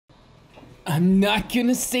I'm not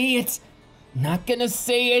gonna say it. Not gonna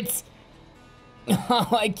say it.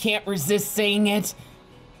 Oh, I can't resist saying it.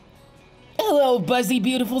 Hello, buzzy,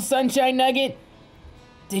 beautiful sunshine nugget.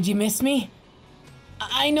 Did you miss me?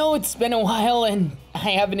 I know it's been a while and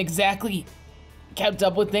I haven't exactly kept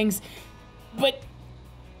up with things, but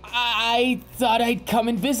I thought I'd come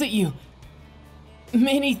and visit you.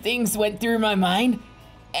 Many things went through my mind,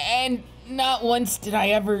 and not once did I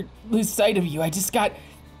ever lose sight of you. I just got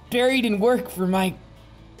buried in work for my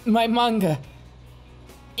manga.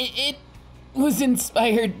 It was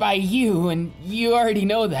inspired by you, and you already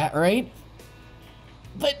know that, right?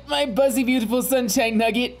 But my buzzy, beautiful sunshine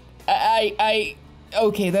nugget,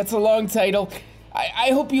 okay, that's a long title. I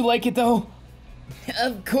hope you like it, though.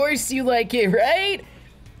 Of course you like it, right?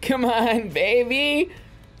 Come on, baby.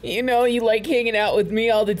 You know you like hanging out with me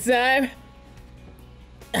all the time.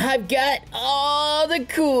 I've got all the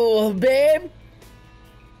cool, babe.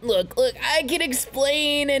 Look, I can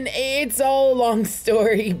explain, and it's all a long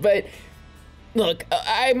story, but look,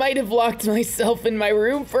 I might have locked myself in my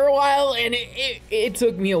room for a while, and it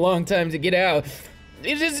took me a long time to get out.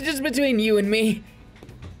 It's just between you and me.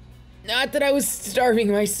 Not that I was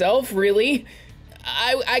starving myself, really.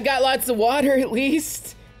 I got lots of water, at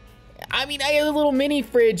least. I mean, I had a little mini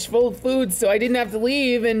fridge full of food, so I didn't have to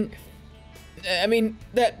leave, and I mean,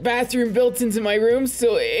 that bathroom built into my room,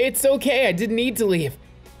 so it's okay, I didn't need to leave.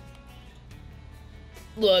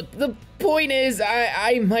 Look, the point is,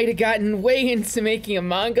 I might have gotten way into making a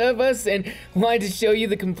manga of us and wanted to show you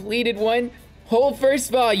the completed one. Whole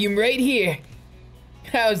first volume right here.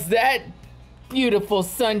 How's that, beautiful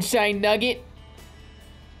sunshine nugget?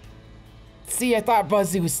 See, I thought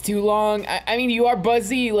Buzzy was too long. I mean, you are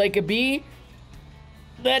Buzzy like a bee?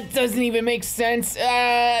 That doesn't even make sense.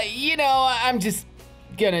 You know, I'm just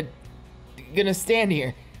gonna stand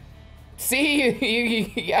here.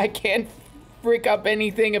 See, I can't frick up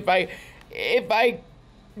anything if I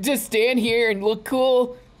just stand here and look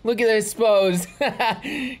cool. Look at this pose.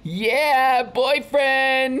 Yeah,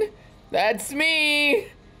 boyfriend. That's me.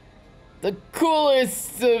 The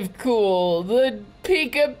coolest of cool. The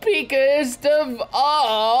pika-pikaest of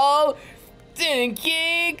all.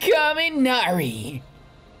 Denki Kaminari.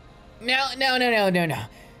 No.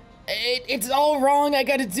 It's all wrong. I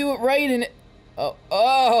gotta do it right and...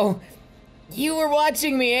 Oh. You were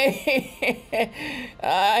watching me, eh?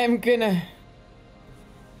 I'm gonna...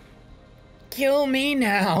 Kill me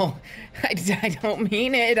now. I don't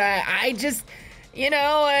mean it. I just... You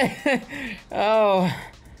know... Oh...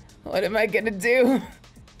 What am I gonna do?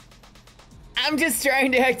 I'm just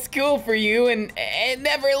trying to act cool for you, and it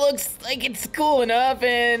never looks like it's cool enough,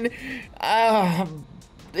 and...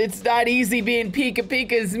 It's not easy being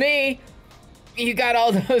Pika as me. You got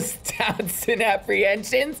all those doubts and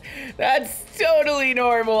apprehensions. That's totally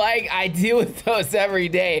normal. I deal with those every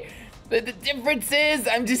day. But the difference is,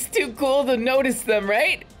 I'm just too cool to notice them,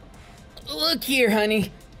 right? Look here,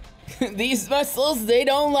 honey. These muscles, they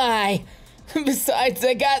don't lie. Besides,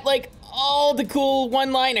 I got, like, all the cool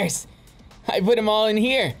one-liners. I put them all in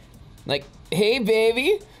here. Like, hey,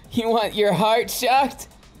 baby, you want your heart shocked?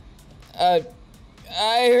 I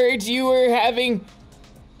heard you were having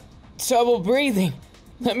trouble breathing.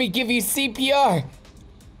 Let me give you CPR.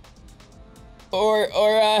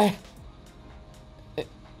 Or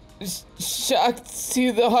shocked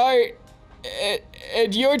to the heart,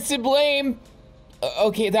 and you're to blame.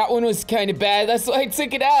 Okay, that one was kind of bad. That's why I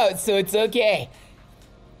took it out, so it's okay.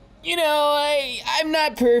 You know, I'm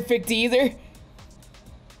not perfect either.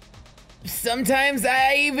 Sometimes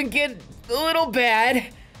I even get a little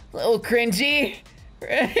bad, a little cringy,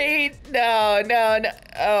 right? No.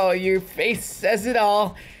 Oh, your face says it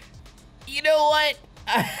all. You know what?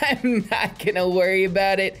 I'm not gonna worry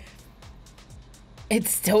about it.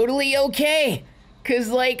 It's totally okay. 'Cause,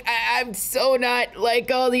 like, I'm so not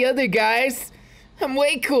like all the other guys. I'm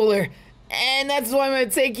way cooler, and that's why I'm gonna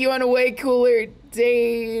take you on a way cooler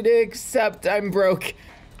date, except I'm broke.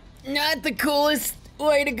 Not the coolest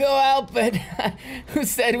way to go out, but who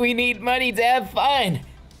said we need money to have fun?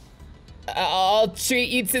 I'll treat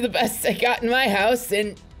you to the best I got in my house,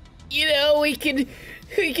 and, you know, we can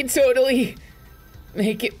totally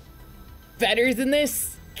make it better than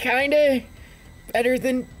this, kinda. Better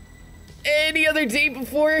than any other day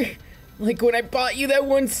before. Like when I bought you that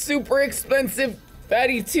one super expensive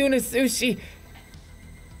fatty tuna sushi.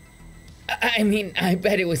 I mean, I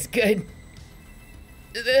bet it was good.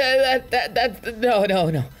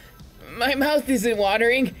 No. My mouth isn't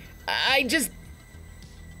watering. I just...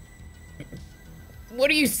 What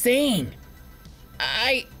are you saying?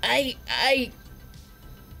 I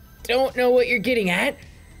don't know what you're getting at.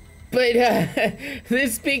 But,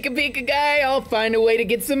 this Pika Pika guy, I'll find a way to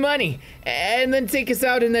get some money. And then take us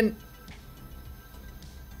out and then...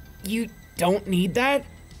 You don't need that?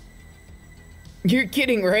 You're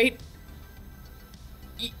kidding, right?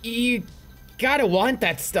 You gotta want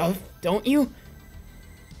that stuff, don't you?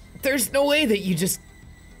 There's no way that you just...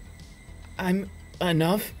 I'm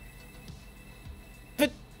enough.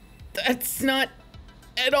 But that's not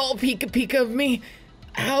at all Pika Pika of me.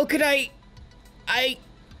 How could I...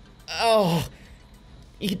 Oh,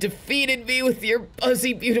 you defeated me with your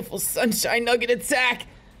buzzy, beautiful sunshine nugget attack.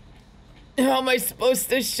 How am I supposed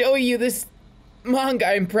to show you this manga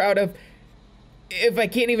I'm proud of if I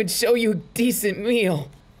can't even show you a decent meal?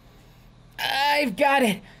 I've got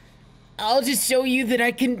it. I'll just show you that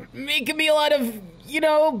I can make a meal out of, you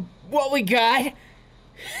know, what we got.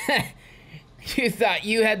 You thought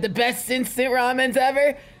you had the best instant ramens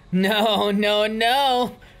ever? No, no,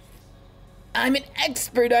 no. I'm an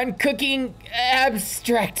expert on cooking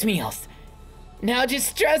abstract meals. Now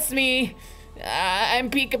just trust me.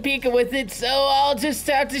 I'm Pika Pika with it, so I'll just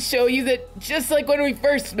have to show you that just like when we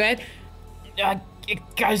first met, I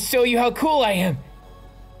gotta show you how cool I am.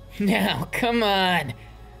 Now, come on.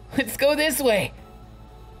 Let's go this way.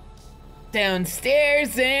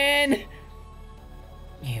 Downstairs and...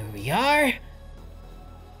 Here we are.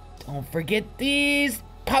 Don't forget these,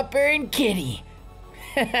 Pupper and Kitty.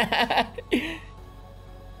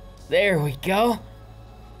 There we go.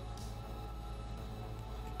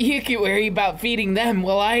 You can worry about feeding them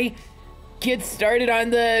while I get started on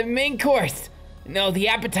the main course. No, the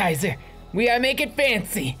appetizer. We gotta make it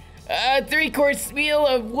fancy. A 3-course meal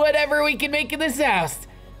of whatever we can make in this house.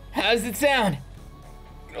 How's it sound?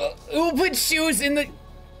 Who put shoes in the...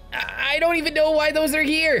 I don't even know why those are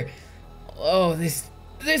here. Oh, this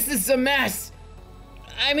is a mess.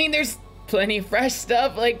 I mean, there's plenty of fresh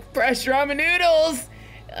stuff like fresh ramen noodles.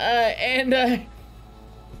 And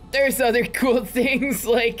there's other cool things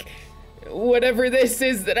like whatever this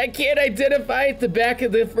is that I can't identify at the back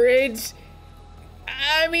of the fridge.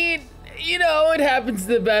 I mean, you know, it happens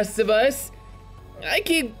to the best of us. I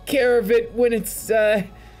keep care of it when it's,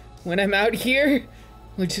 when I'm out here,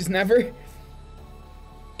 which is never.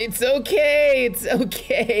 It's okay, it's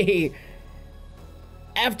okay.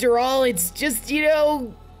 After all, it's just, you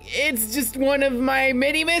know, it's just one of my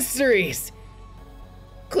many mysteries.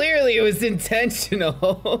 Clearly it was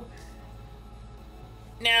intentional.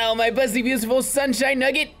 Now, my buzzy, beautiful sunshine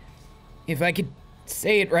nugget, if I could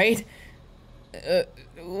say it right,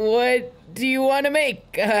 what do you want to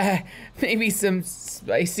make? Maybe some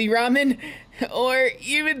spicy ramen? Or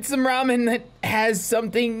even some ramen that has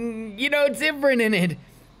something, you know, different in it.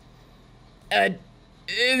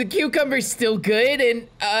 The cucumber's still good, and,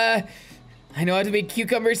 I know how to make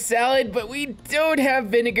cucumber salad, but we don't have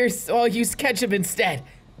vinegar, so I'll use ketchup instead.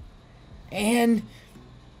 And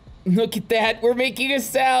look at that, we're making a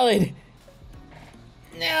salad.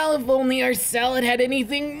 Now, if only our salad had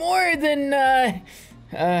anything more than,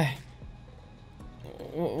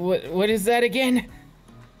 what is that again?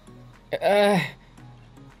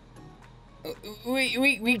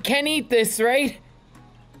 We can eat this, right?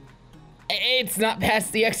 It's not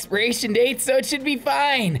past the expiration date, so it should be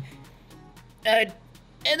fine. And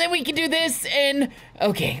then we can do this, and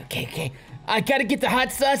okay. I gotta get the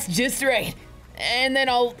hot sauce just right. And then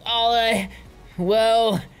I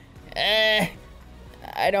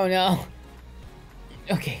don't know.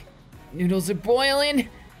 Okay, noodles are boiling.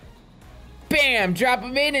 Bam, drop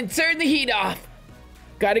them in and turn the heat off.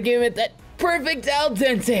 Gotta give it that perfect al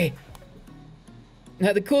dente.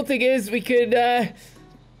 Now the cool thing is we could,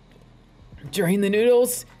 drain the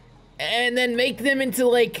noodles and then make them into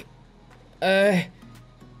like,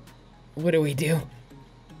 what do we do?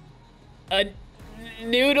 A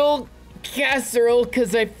noodle casserole,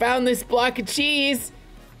 because I found this block of cheese.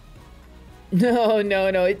 No,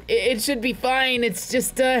 it should be fine. It's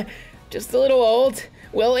just a little old.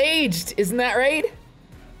 Well aged, isn't that right?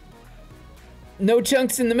 No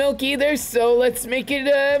chunks in the milk either, so let's make it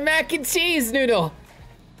a mac and cheese noodle.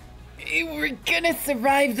 We're gonna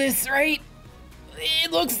survive this, right?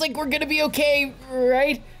 It looks like we're gonna be okay,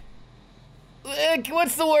 right?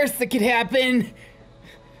 What's the worst that could happen?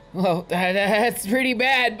 Well, that's pretty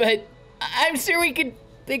bad, but I'm sure we could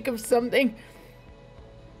think of something.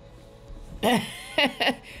 I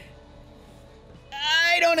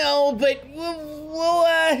don't know, but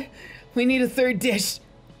we need a third dish.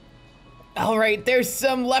 All right, there's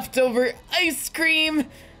some leftover ice cream.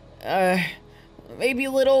 Maybe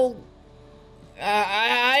a little,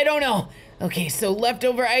 I don't know. Okay, so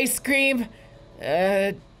leftover ice cream,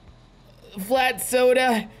 flat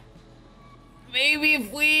soda. Maybe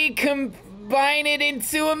if we combine it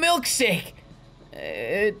into a milkshake.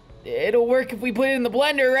 It'll work if we put it in the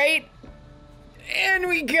blender, right? And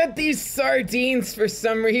we got these sardines for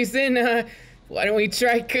some reason. Why don't we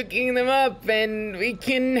try cooking them up and we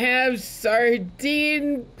can have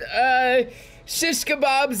sardine shish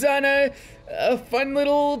kebabs on a fun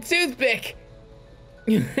little toothpick.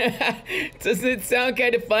 Doesn't it sound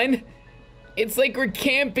kind of fun? It's like we're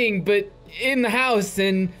camping, but in the house,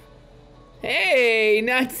 and hey,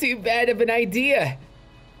 not too bad of an idea.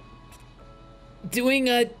 Doing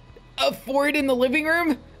a fort in the living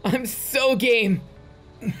room? I'm so game.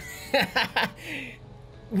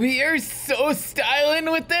 We are so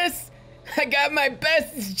styling with this. I got my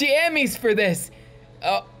best jammies for this.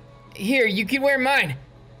 Oh, here, you can wear mine.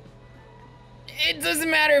 It doesn't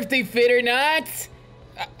matter if they fit or not.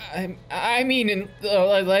 I mean,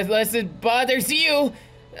 unless it bothers you.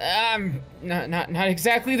 Not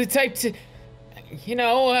exactly the type to,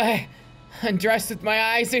 undress with my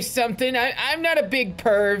eyes or something. I'm not a big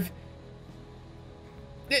perv.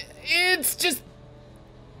 It's just...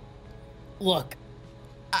 Look,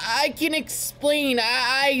 I can explain.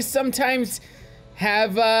 I sometimes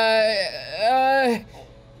have,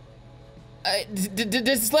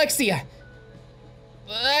 dyslexia.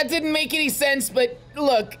 That didn't make any sense, but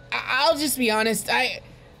look, I'll just be honest. I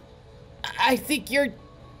think you're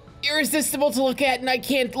irresistible to look at, and I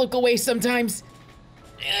can't look away sometimes.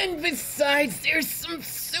 And besides, there's some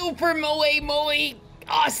super moe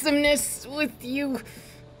awesomeness with you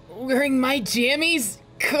wearing my jammies.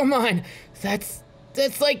 Come on, that's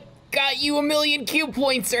like got you a million Q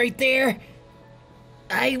points right there.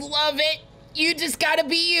 I love it. You just gotta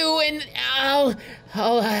be you, and I'll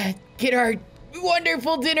get our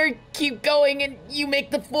wonderful dinner keep going, and you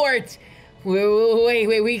make the fort.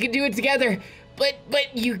 Wait, we can do it together. But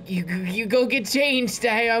you go get changed.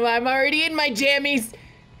 I'm already in my jammies.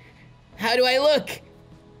 How do I look?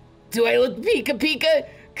 Do I look Pika Pika?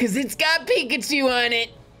 'Cause it's got Pikachu on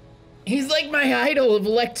it. He's like my idol of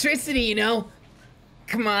electricity, you know?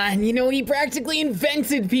 Come on, he practically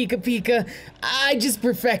invented Pika Pika. I just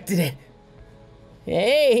perfected it.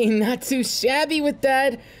 Hey, not too shabby with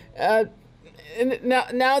that.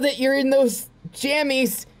 Now that you're in those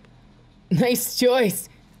jammies, nice choice.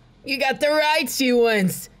 You got the Raichu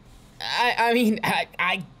ones.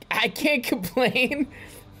 I can't complain.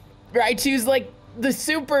 Raichu's like the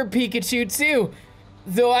super Pikachu too,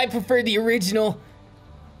 though I prefer the original.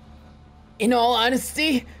 In all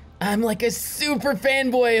honesty, I'm like a super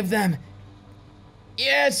fanboy of them.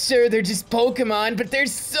 Yeah, sure, they're just Pokemon, but they're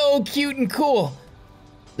so cute and cool.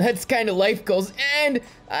 That's kind of life goals, and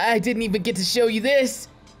I didn't even get to show you this.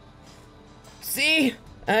 See?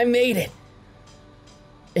 I made it.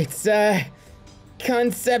 It's,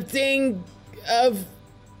 concepting of,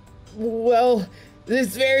 well,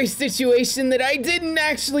 this very situation that I didn't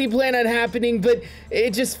actually plan on happening, but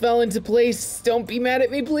it just fell into place. Don't be mad at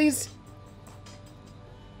me, please.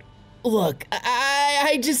 Look,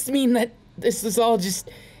 I just mean that this is all just,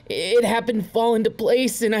 it happened to fall into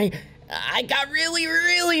place, and I got really,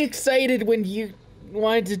 really excited when you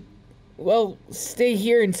wanted to, well, stay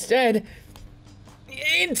here instead.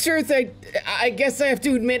 In truth, I guess I have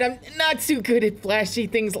to admit I'm not too good at flashy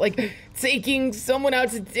things like taking someone out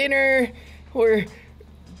to dinner or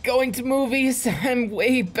going to movies. I'm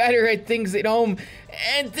way better at things at home,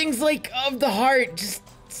 and things like of the heart, just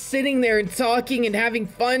sitting there and talking and having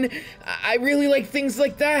fun. I really like things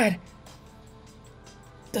like that.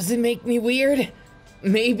 Does it make me weird?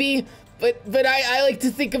 Maybe, but I like to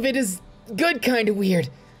think of it as good kind of weird.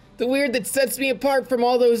 The weird that sets me apart from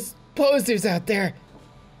all those posers out there.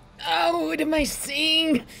 Oh, what am I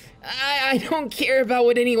saying? I don't care about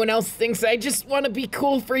what anyone else thinks. I just want to be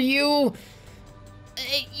cool for you.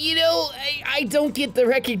 I don't get the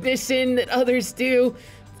recognition that others do.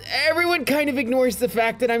 Everyone kind of ignores the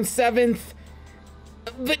fact that I'm 7th.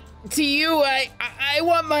 But to you, I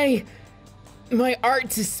want my art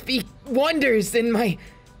to speak wonders, and my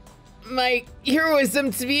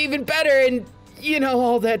heroism to be even better, and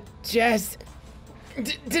all that jazz.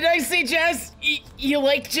 Did I say jazz? You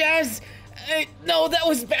like jazz? No, that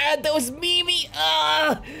was bad. That was Mimi.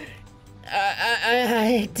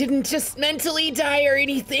 I didn't just mentally die or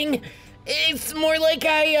anything. It's more like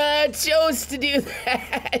I chose to do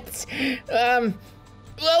that.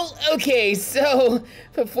 Well, okay, so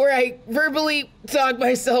before I verbally talk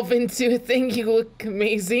myself into a thing, you look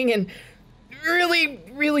amazing and really,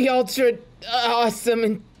 really ultra awesome,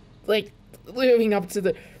 and like living up to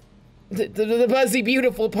the buzzy,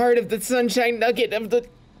 beautiful part of the sunshine nugget of the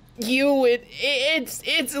you.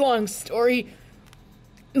 It's a long story.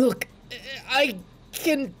 Look, I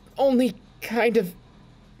can only kind of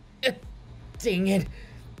Dang it.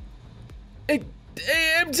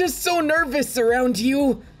 I'm just so nervous around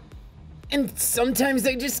you. And sometimes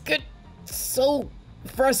I just get so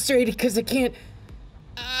frustrated because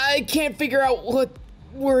I can't figure out what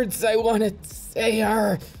words I want to say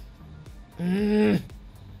are.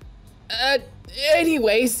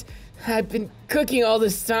 Anyways, I've been cooking all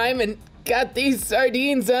this time and got these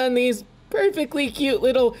sardines on these perfectly cute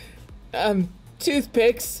little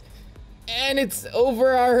toothpicks, and it's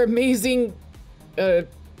over our amazing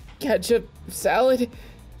ketchup salad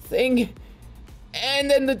thing, and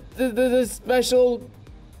then the special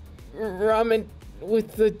ramen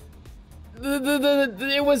with it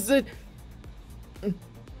was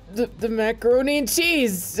the macaroni and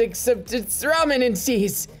cheese, except it's ramen and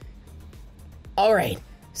cheese. All right,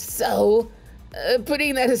 so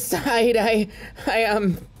putting that aside,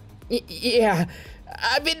 yeah,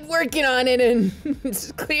 I've been working on it, and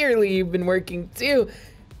clearly you've been working too.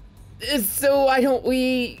 So why don't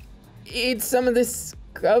we eat some of this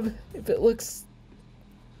grub if it looks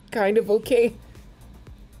kind of okay?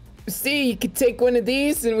 See, you could take one of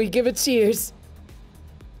these and we give it cheers.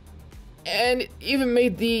 And even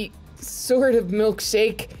made the sort of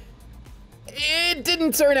milkshake. It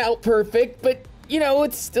didn't turn out perfect, but you know,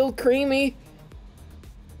 it's still creamy.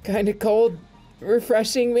 Kind of cold,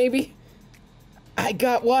 refreshing maybe. I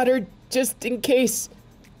got water just in case.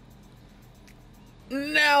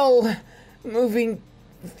 Now, moving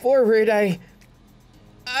forward, I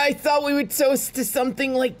thought we would toast to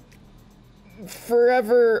something like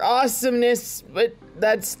forever awesomeness, but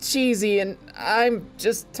that's cheesy and I'm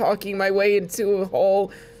just talking my way into a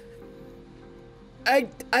hole.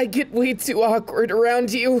 I get way too awkward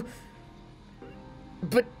around you.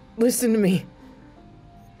 But listen to me.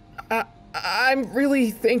 I'm really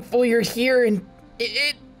thankful you're here, and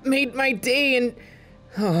it made my day, and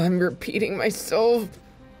I'm repeating myself.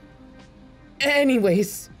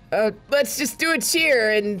 Anyways, let's just do a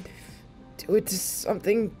cheer and do it to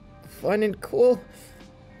something fun and cool.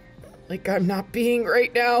 Like I'm not being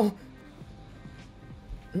right now.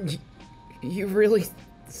 You really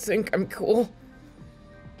think I'm cool?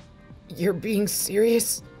 You're being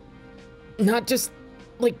serious? Not just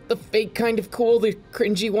like the fake kind of cool, the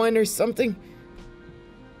cringy one or something?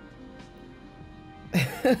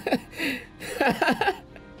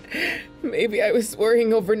 Maybe I was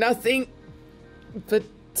worrying over nothing, but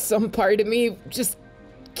some part of me just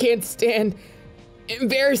can't stand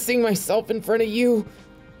embarrassing myself in front of you.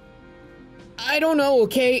 I don't know,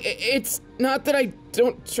 okay? It's not that I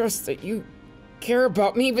don't trust that you care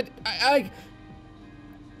about me, but I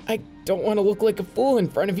don't want to look like a fool in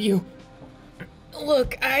front of you.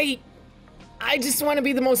 Look, I just want to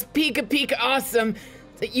be the most pika awesome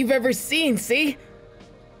that you've ever seen, see?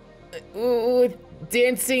 With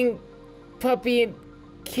dancing puppy and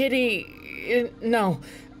kitty. No,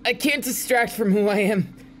 I can't distract from who I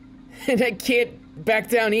am. And I can't back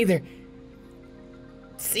down either.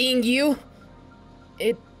 Seeing you,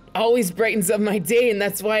 it always brightens up my day, and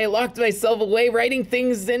that's why I locked myself away writing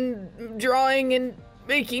things and drawing and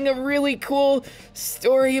making a really cool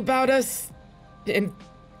story about us. And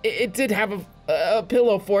it did have a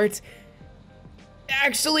pillow for it.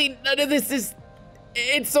 Actually, none of this is...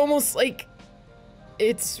 It's almost like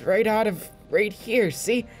it's right out of right here,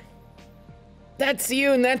 see? That's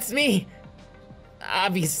you and that's me.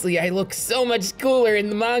 Obviously, I look so much cooler in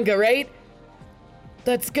the manga, right?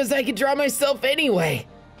 That's because I can draw myself anyway.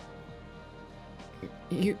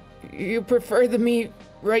 You prefer the me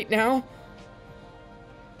right now?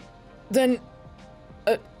 Then,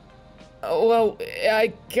 well,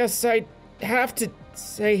 I guess I'd have to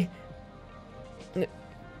say...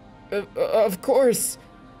 Of course.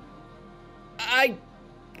 I,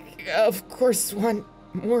 of course, want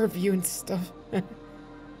more of you and stuff.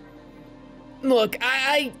 Look,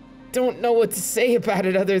 I don't know what to say about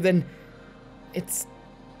it other than it's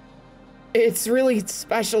really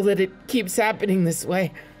special that it keeps happening this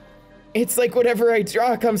way. It's like whatever I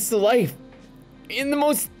draw comes to life. In the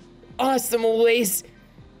most awesome ways.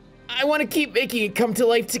 I want to keep making it come to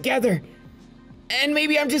life together. And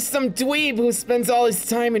maybe I'm just some dweeb who spends all his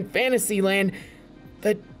time in Fantasyland,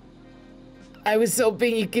 but I was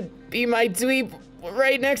hoping you could be my dweeb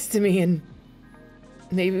right next to me, and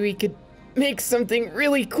maybe we could make something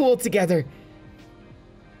really cool together.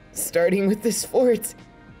 Starting with this fort.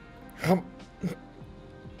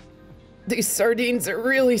 These sardines are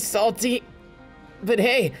really salty, but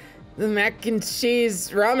hey, the mac and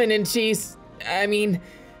cheese, ramen and cheese, I mean,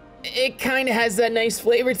 it kind of has that nice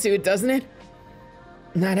flavor to it, doesn't it?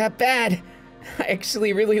 Not that bad. I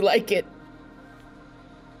actually really like it.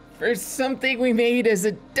 For something we made as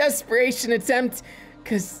a desperation attempt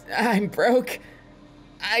 'cause I'm broke.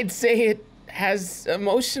 I'd say it has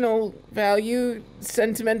emotional value,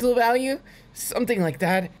 sentimental value, something like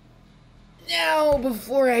that. Now,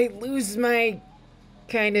 before I lose my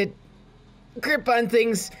kind of grip on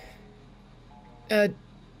things,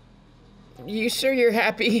 you sure you're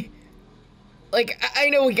happy? Like, I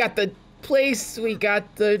know we got the place, we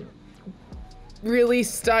got the really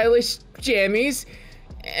stylish jammies,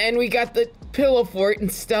 and we got the pillow fort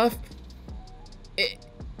and stuff.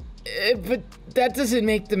 But that doesn't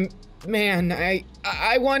make them man.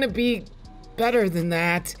 I want to be better than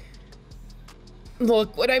that.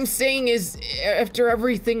 Look, what I'm saying is, after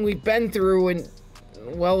everything we've been through, and,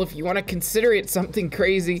 well, if you want to consider it something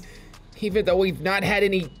crazy, even though we've not had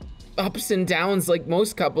any ups and downs like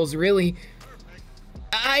most couples, really,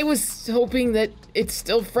 I was hoping that it's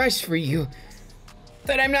still fresh for you.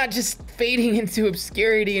 That I'm not just fading into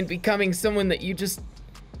obscurity and becoming someone that you just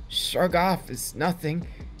shrug off as nothing.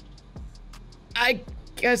 I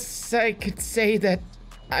guess I could say that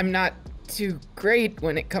I'm not too great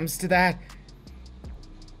when it comes to that.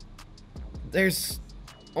 There's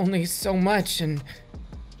only so much, and,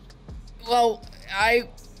 well, I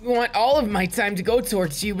want all of my time to go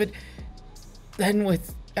towards you, but then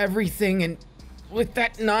with everything and with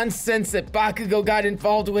that nonsense that Bakugo got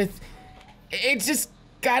involved with, it just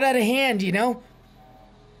got out of hand, you know?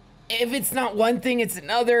 If it's not one thing, it's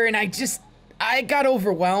another, and I got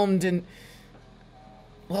overwhelmed, and,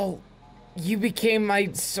 well, you became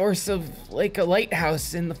my source of, like, a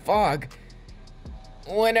lighthouse in the fog.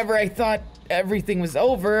 Whenever I thought everything was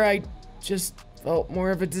over, I just felt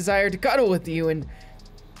more of a desire to cuddle with you, and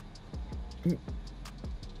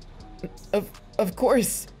of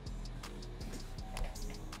course,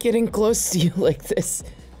 getting close to you like this,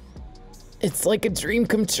 it's like a dream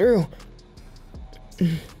come true.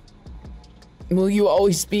 Will you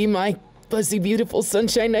always be my fuzzy, beautiful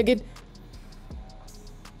sunshine nugget?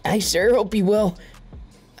 I sure hope you will.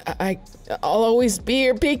 I'll always be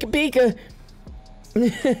your Pika Pika.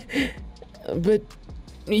 But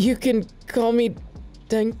you can call me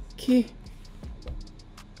Denki.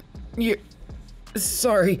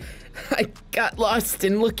 Sorry, I got lost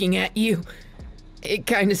in looking at you. It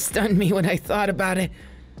kind of stunned me when I thought about it.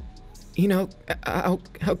 You know, how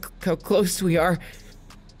close we are.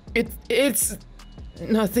 It's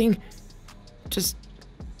nothing. Just,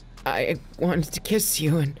 I wanted to kiss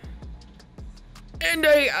you, and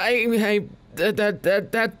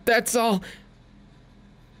that's all.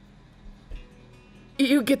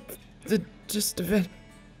 You get the gist of it.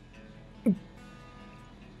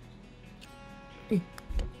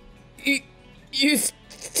 You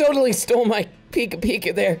totally stole my Pika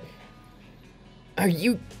Pika there. Are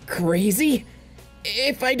you crazy?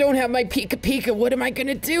 If I don't have my Pika Pika, what am I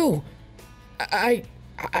gonna do? I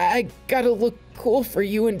gotta look cool for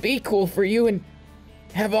you and be cool for you and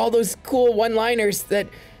have all those cool one-liners that,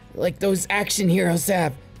 like, those action heroes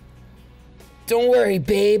have. Don't worry,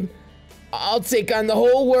 babe. I'll take on the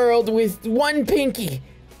whole world with one pinky.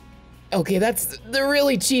 Okay, that's the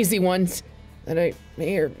really cheesy ones that I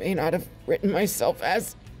may or may not have written myself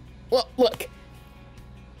as. Well, look,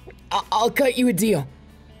 I'll cut you a deal.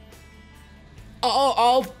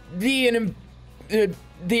 I'll be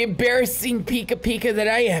the embarrassing Pika Pika that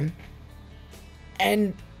I am,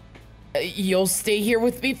 and you'll stay here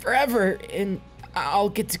with me forever, and I'll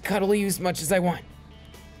get to cuddle you as much as I want.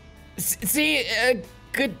 See, a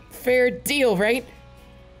good, fair deal, right?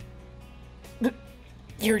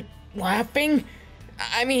 You're laughing?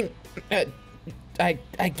 I mean,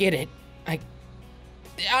 I get it.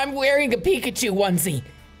 I'm wearing a Pikachu onesie.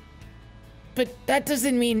 But that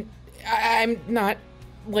doesn't mean I'm not,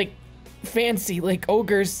 like, fancy like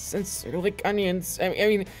ogres or like onions. I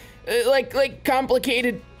mean, like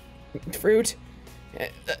complicated fruit.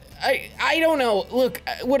 I don't know. Look,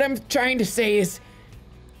 what I'm trying to say is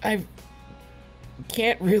I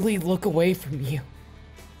can't really look away from you.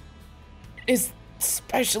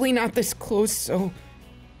 Especially not this close, so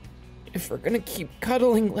if we're gonna keep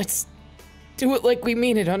cuddling, let's do it like we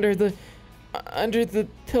mean it, under the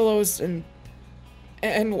pillows and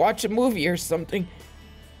watch a movie or something.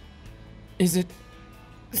 Is it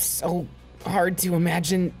so hard to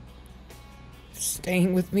imagine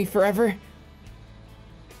staying with me forever?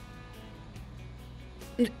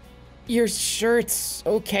 You're sure it's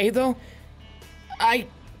okay, though?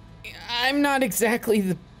 I'm not exactly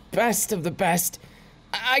the best of the best.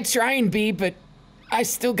 I try and be, but I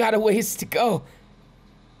still got a ways to go.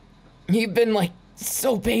 You've been, like,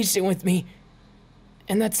 so patient with me.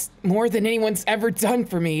 And that's more than anyone's ever done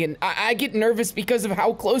for me, and I get nervous because of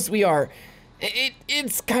how close we are.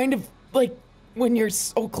 It's kind of like when you're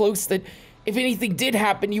so close that if anything did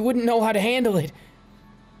happen, you wouldn't know how to handle it.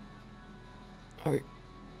 Are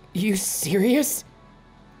you serious?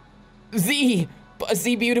 The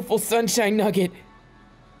buzzy, beautiful sunshine nugget.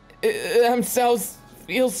 Themselves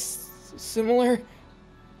feels similar.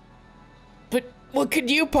 But what could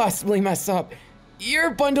you possibly mess up? You're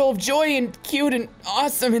a bundle of joy and cute and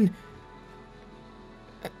awesome and...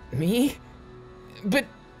 Me? But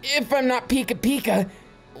if I'm not Pika Pika,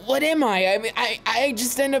 what am I? I mean, I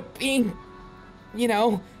just end up being, you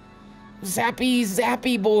know,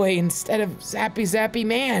 Zappy boy instead of Zappy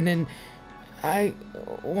man, and I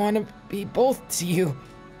want to be both to you.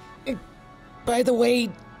 By the way,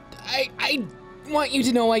 I want you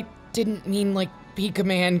to know I didn't mean like Pika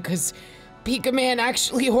Man, because Pika Man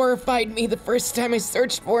actually horrified me the first time I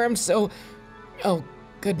searched for him, so... Oh,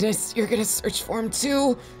 goodness, you're gonna search for him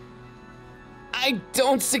too? I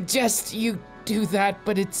don't suggest you do that,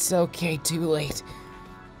 but it's okay, too late.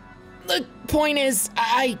 The point is,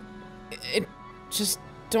 I just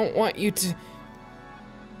don't want you to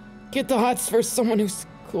get the hots for someone who's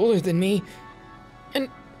cooler than me and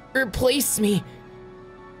replace me.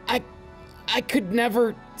 I could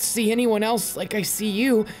never see anyone else like I see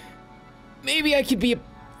you. Maybe I could be a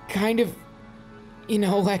kind of, you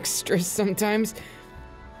know, extra sometimes,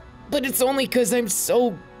 but it's only because I'm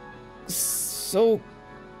so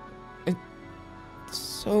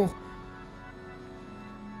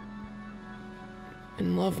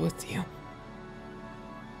in love with you.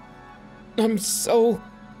 I'm so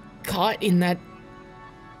caught in that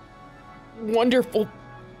wonderful,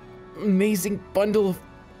 amazing bundle of...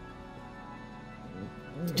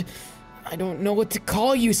 I don't know what to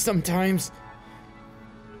call you sometimes.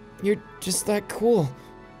 You're just that cool.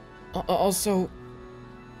 Also,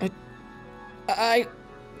 I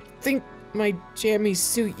think my jammies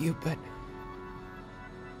suit you, but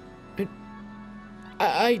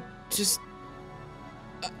I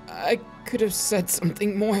could have said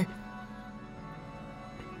something more.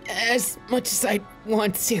 As much as I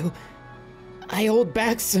want to, I hold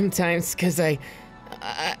back sometimes because I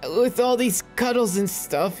with all these cuddles and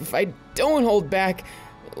stuff, if I don't hold back,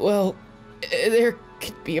 well, there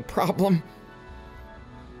could be a problem.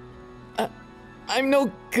 I'm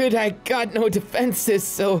no good, I got no defenses,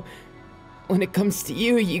 so when it comes to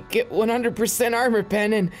you, you get 100% armor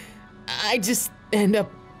pen, and I just end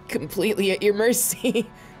up completely at your mercy.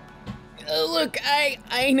 Look,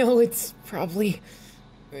 I know it's probably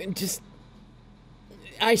just...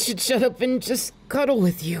 I should shut up and just cuddle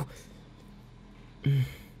with you.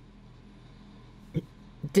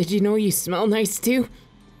 Did you know you smell nice too?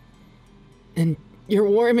 And you're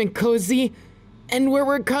warm and cozy, and where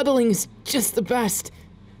we're cuddling is just the best.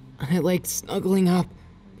 I like snuggling up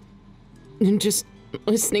and just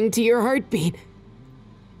listening to your heartbeat.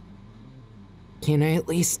 Can I at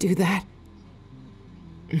least do that?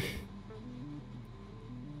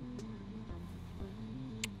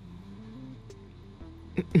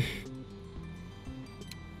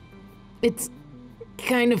 It's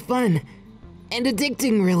kind of fun and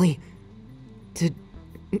addicting, really, to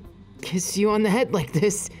kiss you on the head like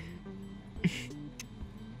this.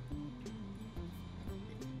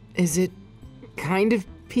 Is it kind of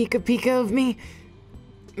Pika Pika of me?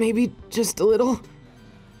 Maybe just a little?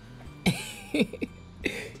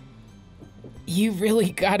 You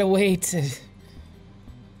really got a way to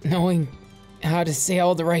knowing how to say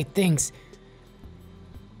all the right things.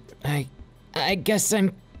 I guess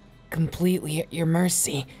I'm completely at your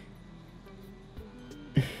mercy.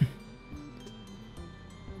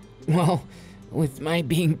 Well, with my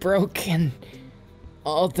being broke and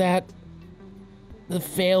all that, the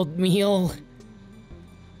failed meal,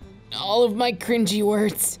 all of my cringy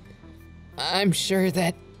words, I'm sure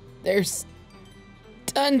that there's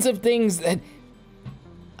tons of things that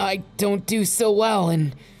I don't do so well,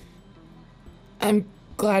 and I'm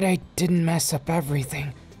glad I didn't mess up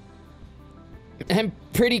everything. I'm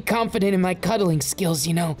pretty confident in my cuddling skills,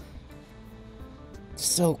 you know.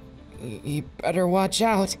 So, you better watch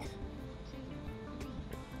out.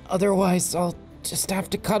 Otherwise, I'll just have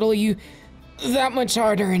to cuddle you that much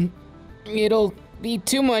harder, and it'll be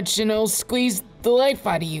too much, and it'll squeeze the life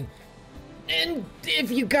out of you. And if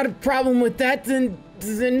you got a problem with that, then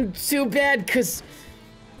too bad, 'cause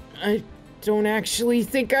I don't actually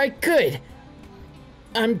think I could.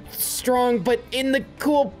 I'm strong, but in the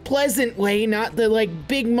cool, pleasant way, not the, like,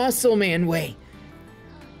 big muscle man way.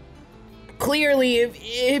 Clearly,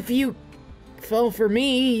 if you fell for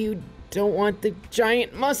me, you don't want the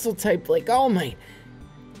giant muscle type like All Might.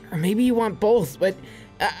 Or maybe you want both, but,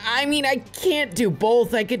 I mean, I can't do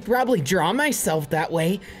both. I could probably draw myself that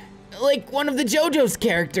way. Like one of the JoJo's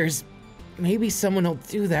characters. Maybe someone will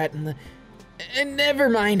do that in the Never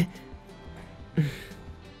mind.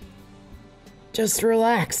 Just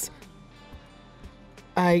relax.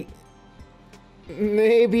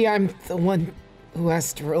 Maybe I'm the one who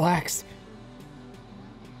has to relax.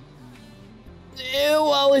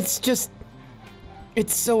 Well, it's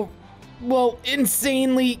so, well,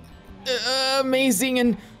 insanely amazing,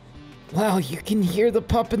 and, wow, you can hear the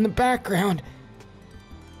pup in the background.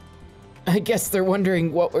 I guess they're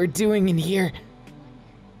wondering what we're doing in here.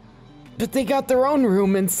 But they got their own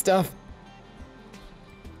room and stuff.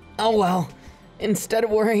 Oh well, instead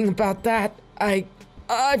of worrying about that,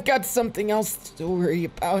 I've got something else to worry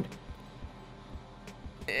about.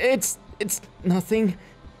 It's nothing.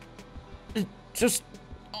 Just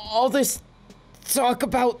all this talk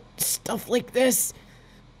about stuff like this.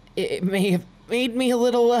 It may have made me a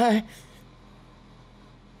little, well,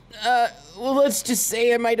 let's just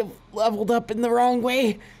say I might have leveled up in the wrong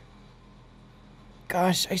way.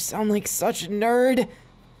 Gosh, I sound like such a nerd.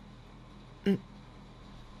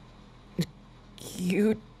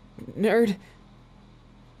 Cute nerd?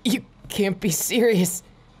 You can't be serious.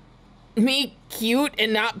 Me cute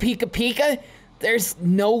and not Pika Pika? There's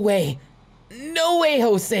no way. No way,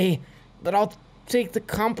 Jose. But I'll take the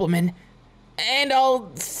compliment. And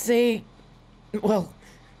I'll say, well,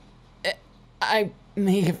 I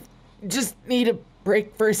may have just need a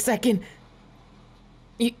break for a second.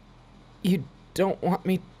 You don't want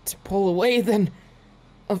me to pull away, then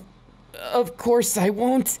of course I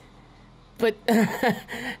won't. But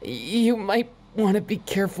you might want to be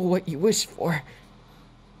careful what you wish for.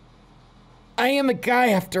 I am a guy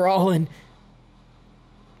after all, and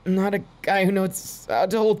I'm not a guy who knows how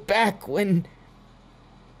to hold back when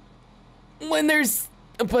there's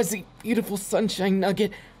a fuzzy, beautiful sunshine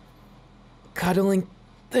nugget cuddling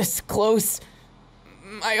this close.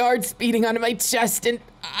 My heart's beating onto my chest, and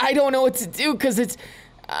I don't know what to do because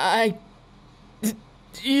I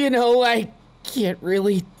can't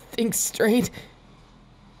really think straight.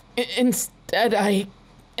 Instead,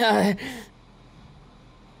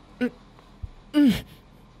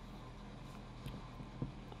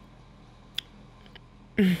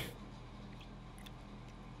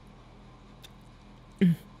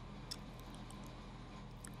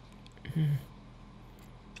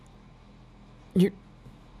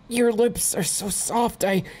 Your lips are so soft,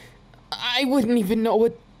 I wouldn't even know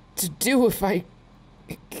what to do if I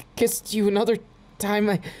kissed you another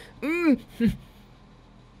time.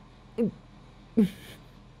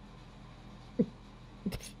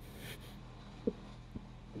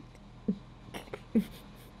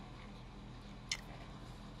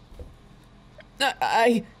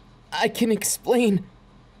 I can explain,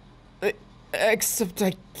 except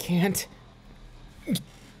I can't.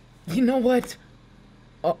 You know what?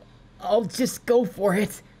 I'll just go for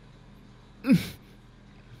it.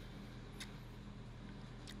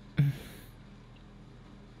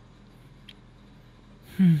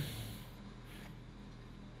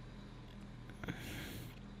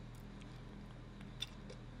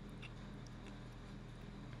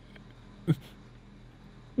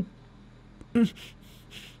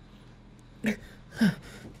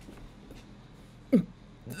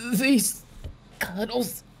 These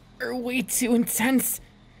cuddles are way too intense.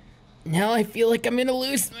 Now I feel like I'm gonna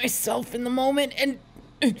lose myself in the moment, and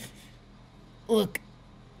look,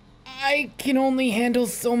 I can only handle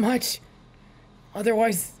so much.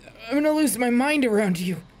 Otherwise, I'm gonna lose my mind around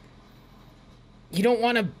you. You don't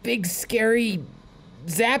want a big, scary,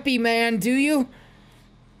 zappy man, do you?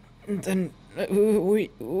 Then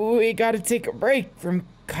we gotta take a break from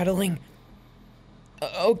cuddling.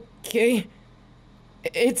 Okay.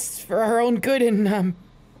 It's for our own good, and,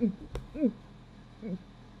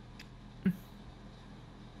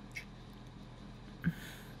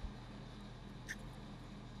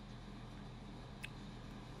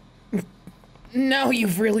 now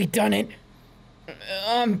you've really done it.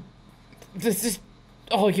 This is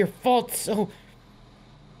all your fault, so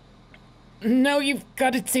now you've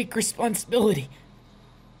got to take responsibility.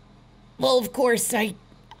 Well, of course,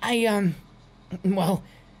 well,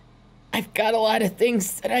 I've got a lot of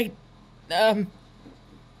things that I,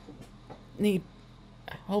 need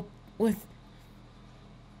help with.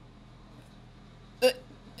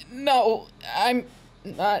 No, I'm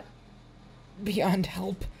not beyond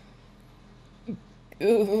help.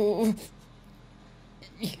 Ooh.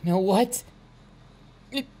 You know what?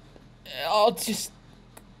 I'll just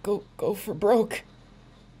go for broke.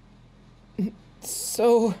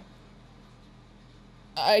 So,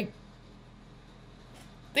 I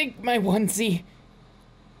think my onesie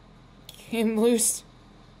came loose.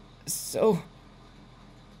 So,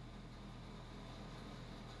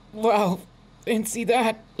 wow, fancy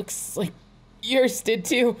that. Looks like yours did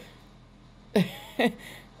too.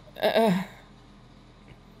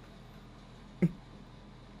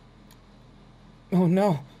 Oh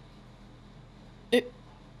no. It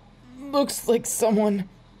looks like someone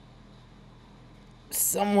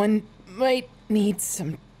might need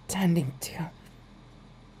some tending to.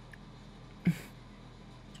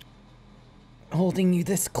 Holding you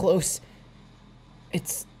this close,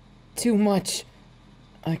 it's too much.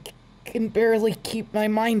 I can barely keep my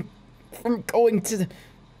mind from going to the...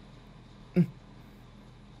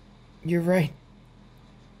 You're right.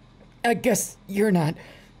 I guess you're not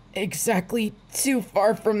exactly too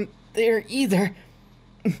far from there either.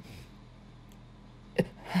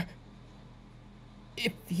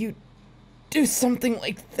 If you do something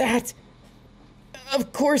like that,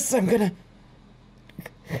 of course I'm gonna...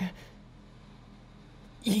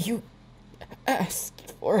 You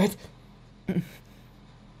asked for it.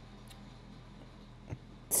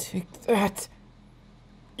 Take that.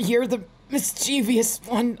 You're the mischievous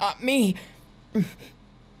one, not me.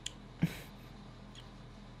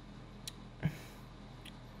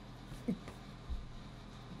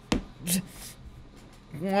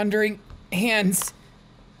 Wandering hands.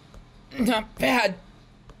 Not bad.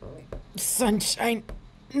 Sunshine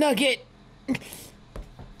Nugget.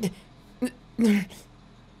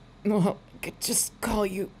 Well, I could just call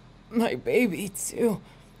you my baby, too.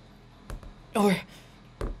 Or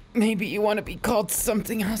maybe you want to be called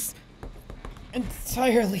something else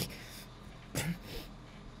entirely.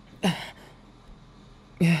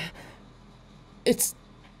 Yeah. It's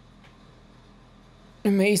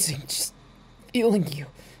amazing just feeling you.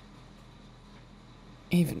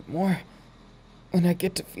 Even more when I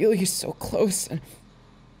get to feel you so close and...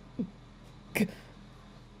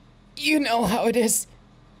 You know how it is.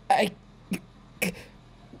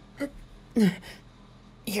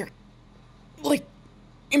 You're, like,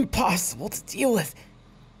 impossible to deal with.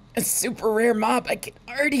 A super rare mob, I can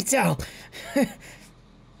already tell.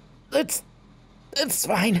 That's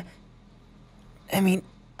fine. I mean,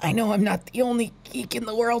 I know I'm not the only geek in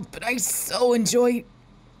the world, but I so enjoy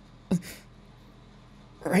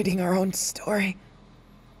writing our own story.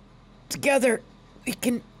 Together, we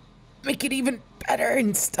can make it even better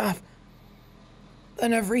and stuff.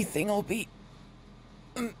 Then everything will be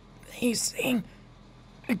amazing.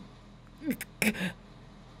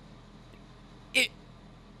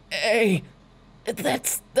 Hey,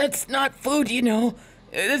 that's not food, you know.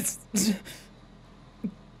 It's...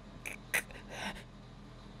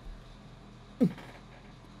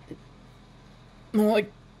 Well, I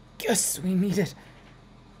guess we needed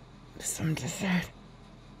some dessert.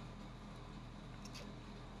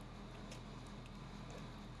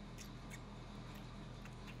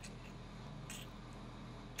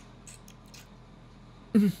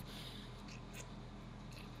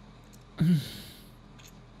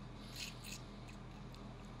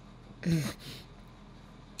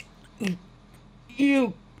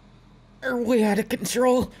 You are way out of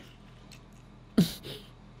control.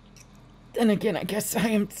 Then again, I guess I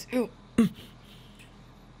am too.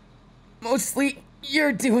 Mostly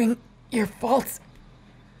you're doing your fault.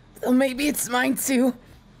 Though maybe it's mine too.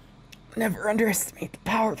 Never underestimate the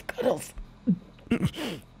power of Cuddles.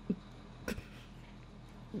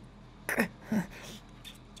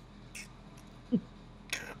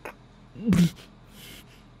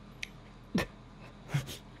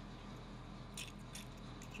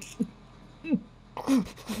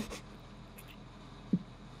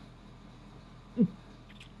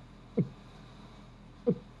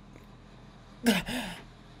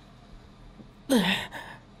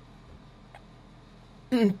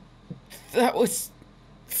 That was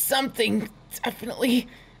something, definitely.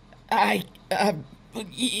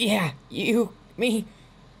 Yeah, you, me,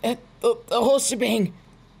 and the whole shebang.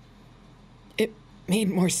 It made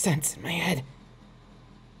more sense in my head.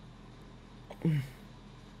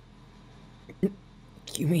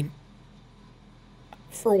 You mean,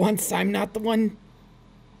 for once I'm not the one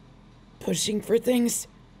pushing for things?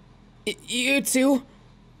 You too?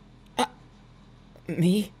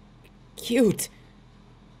 Me? Cute.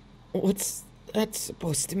 What's that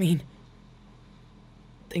supposed to mean?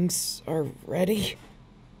 Things are ready?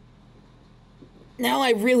 Now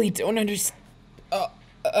I really don't understand.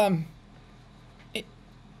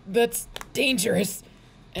 That's dangerous.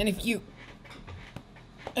 And if you...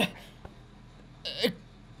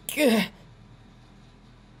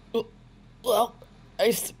 well,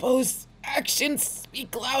 I suppose actions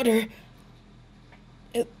speak louder.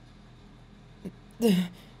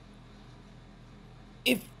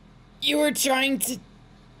 If you were trying to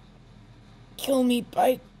kill me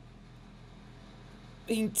by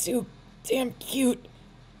being too damn cute,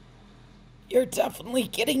 You're definitely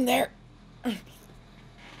getting there.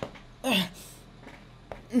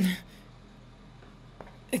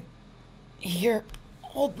 Here,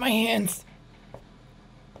 hold my hands.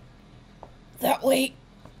 That way,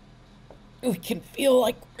 we can feel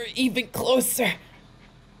like we're even closer.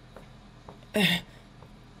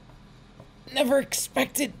 Never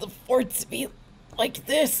expected the fort to be like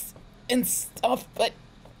this and stuff, but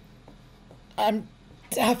I'm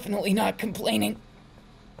definitely not complaining.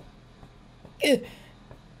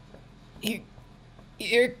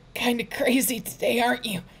 You're kind of crazy today, aren't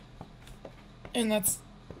you? And that's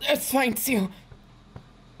fine too.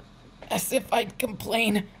 As if I'd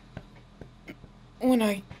complain when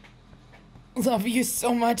I love you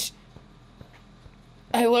so much.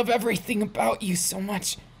 I love everything about you so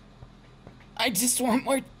much. I just want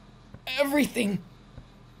more everything.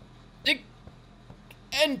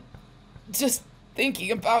 And just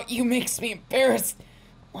thinking about you makes me embarrassed,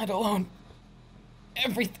 let alone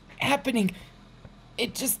everything happening.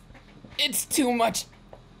 It's too much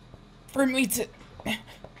for me to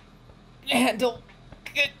handle.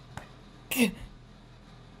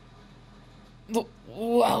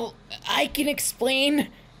 Well, I can explain.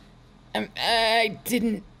 I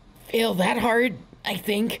didn't fail that hard, I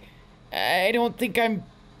think. I don't think I'm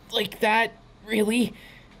like that, really.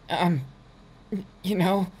 You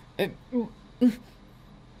know.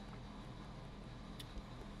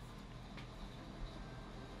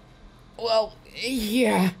 Well,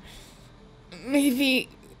 yeah. Maybe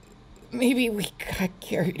we got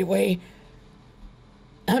carried away.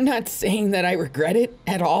 I'm not saying that I regret it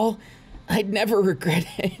at all. I'd never regret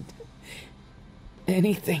it.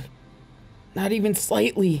 Anything. Not even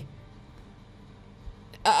slightly.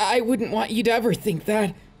 I wouldn't want you to ever think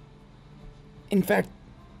that. In fact,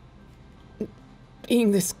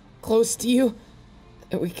 being this close to you,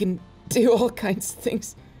 that we can do all kinds of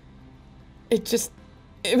things,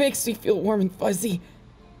 it makes me feel warm and fuzzy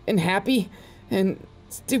and happy and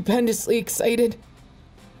stupendously excited.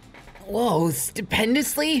 Whoa,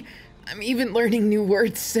 stupendously? I'm even learning new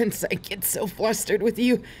words since I get so flustered with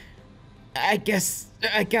you. I guess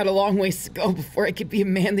I got a long ways to go before I could be a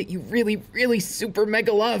man that you really, really super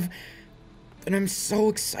mega love. But I'm so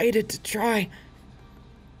excited to try.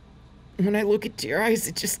 When I look into your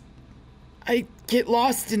eyes, I get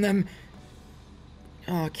lost in them.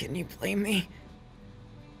 Oh, can you blame me?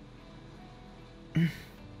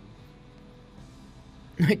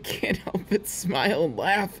 I can't help but smile and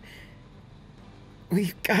laugh.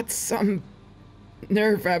 We've got some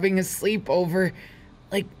nerve having a sleepover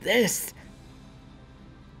like this.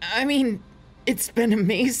 I mean, it's been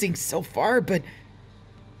amazing so far, but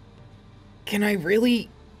can I really?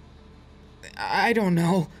 I don't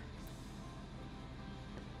know.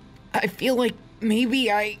 I feel like maybe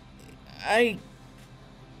I'm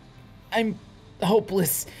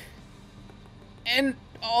hopeless. And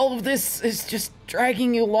all of this is just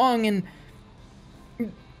dragging you along and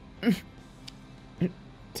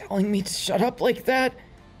telling me to shut up like that.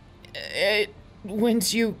 It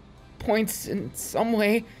wins you points in some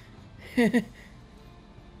way.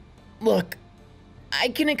 Look, I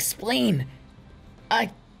can explain.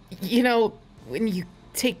 When you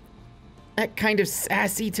take that kind of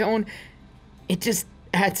sassy tone, it just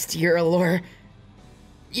adds to your allure.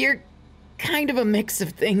 You're kind of a mix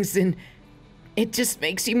of things, and it just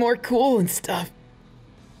makes you more cool and stuff.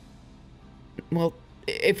 Well,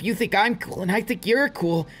 if you think I'm cool and I think you're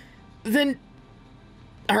cool, then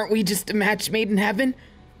aren't we just a match made in heaven?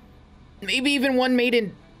 Maybe even one made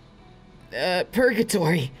in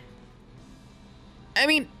purgatory. I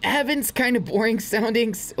mean, heaven's kind of boring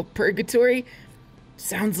sounding, so purgatory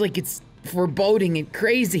sounds like it's foreboding and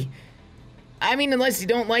crazy. I mean, unless you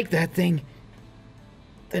don't like that thing,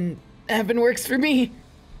 then heaven works for me.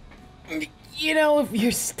 You know, if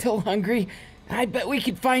you're still hungry, I bet we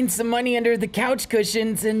could find some money under the couch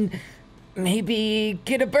cushions and maybe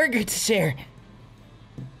get a burger to share.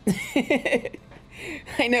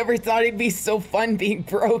 I never thought it'd be so fun being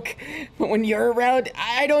broke, but when you're around,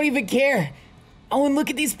 I don't even care. Oh, and look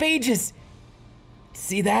at these pages.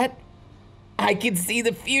 See that? I can see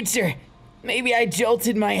the future. Maybe I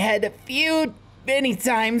jolted my head many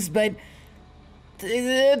times, but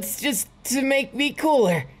it's just to make me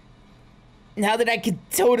cooler. Now that I can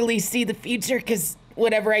totally see the future, because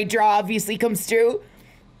whatever I draw obviously comes true,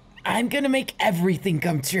 I'm gonna make everything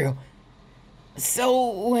come true.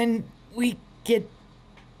 So when we get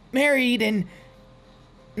married and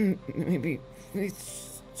maybe we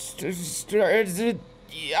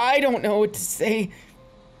I don't know what to say.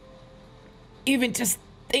 Even just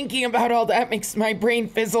thinking about all that makes my brain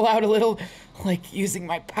fizzle out a little, like using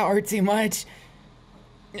my power too much.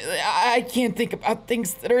 I can't think about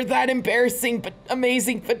things that are that embarrassing, but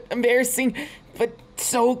amazing, but embarrassing, but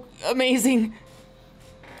so amazing.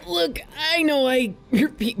 Look, I know I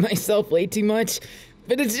repeat myself way too much,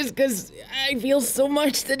 but it's just because I feel so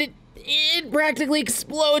much that it practically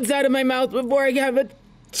explodes out of my mouth before I have a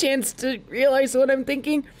chance to realize what I'm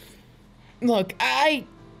thinking. Look, I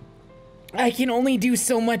can only do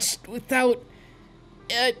so much without,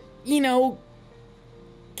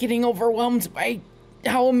 getting overwhelmed by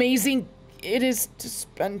how amazing it is to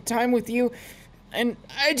spend time with you. And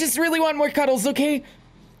I just really want more cuddles, okay?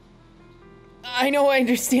 I know, I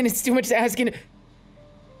understand it's too much to ask, and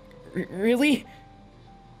really?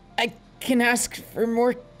 I can ask for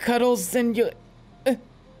more cuddles than you.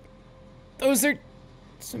 Those are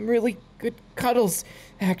some really good cuddles,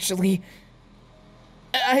 actually.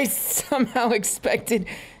 I somehow expected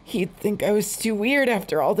he'd think I was too weird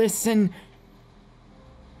after all this, and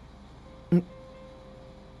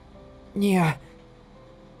yeah.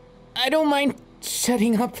 I don't mind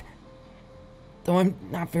shutting up, though I'm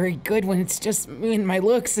not very good when it's just me and my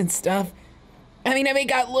looks and stuff. I mean, I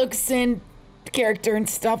got looks and character and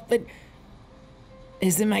stuff, but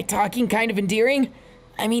isn't my talking kind of endearing?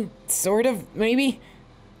 I mean, sort of, maybe?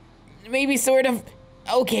 Maybe sort of.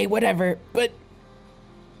 Okay, whatever, but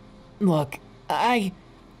look, I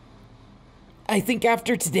think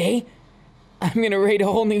after today, I'm gonna write a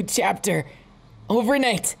whole new chapter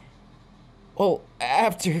overnight. Well,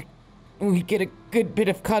 after we get a good bit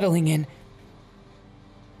of cuddling in.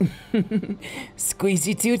 Squeeze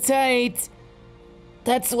you too tight.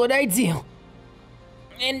 That's what I do.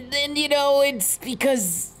 And then, it's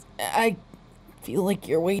because I feel like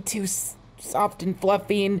you're way too soft and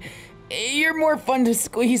fluffy, and you're more fun to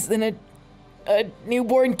squeeze than a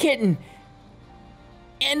newborn kitten.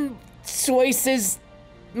 And twice as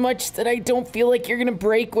much that I don't feel like you're gonna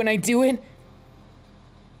break when I do it.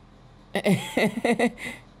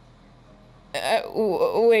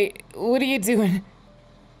 Wait, what are you doing?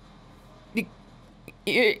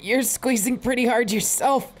 You're squeezing pretty hard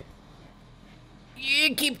yourself.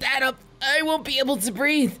 You keep that up, I won't be able to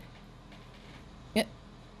breathe.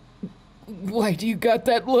 Why do you got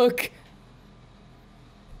that look?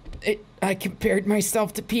 I compared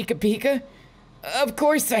myself to Pika Pika? Of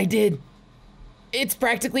course I did. It's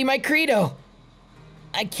practically my credo.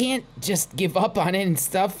 I can't just give up on it and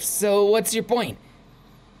stuff, so what's your point?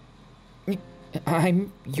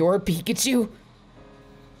 I'm your Pikachu?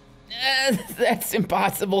 That's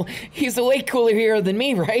impossible. He's a way cooler hero than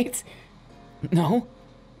me, right? No?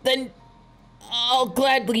 Then I'll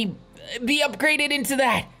gladly be upgraded into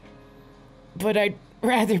that. But I'd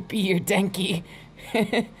rather be your Denki.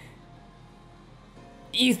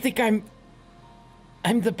 You think I'm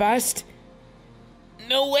the best?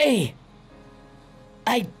 No way!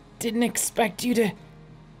 I didn't expect you to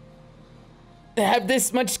have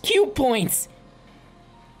this much Q points.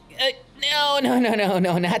 No,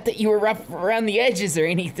 not that you were rough around the edges or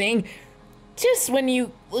anything. Just when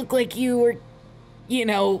you look like you were,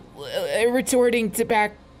 retorting to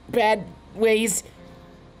bad ways.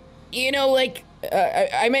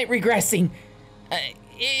 I meant regressing.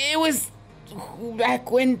 It was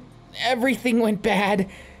back when everything went bad,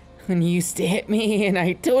 when you used to hit me and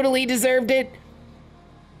I totally deserved it.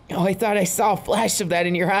 Oh, I thought I saw a flash of that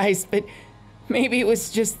in your eyes, but maybe it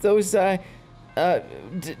was just those, the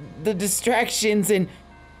distractions and,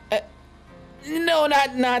 no,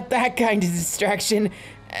 not that kind of distraction.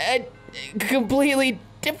 A completely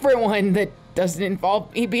different one that doesn't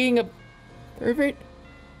involve me being a pervert.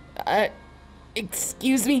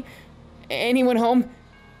 Excuse me? Anyone home?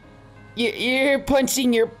 You're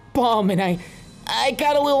punching your palm, and I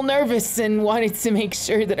got a little nervous and wanted to make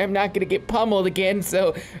sure that I'm not gonna get pummeled again,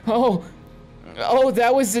 so, oh,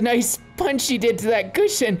 that was a nice punch you did to that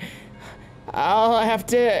cushion. I'll have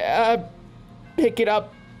to, pick it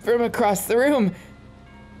up from across the room.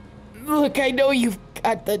 Look, I know you've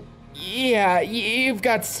got you've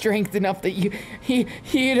got strength enough that you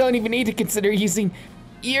don't even need to consider using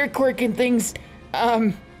your quirk and things.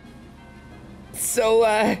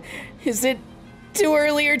 So, is it too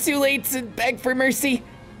early or too late to beg for mercy?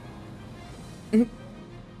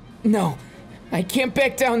 No, I can't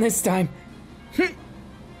back down this time.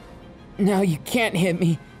 Now you can't hit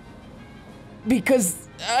me. Because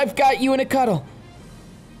I've got you in a cuddle.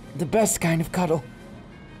 The best kind of cuddle.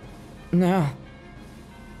 Now,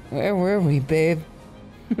 where were we, babe?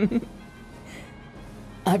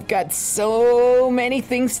 I've got so many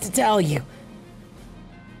things to tell you.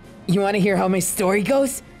 You want to hear how my story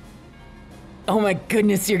goes? Oh my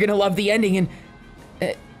goodness, you're gonna love the ending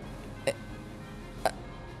and...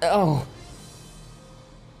 oh.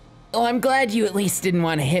 Oh, I'm glad you at least didn't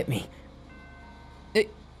want to hit me.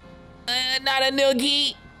 Not a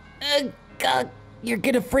noogie. God, you're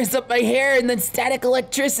gonna frizz up my hair and then static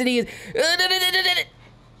electricity is...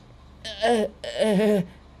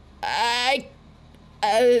 I...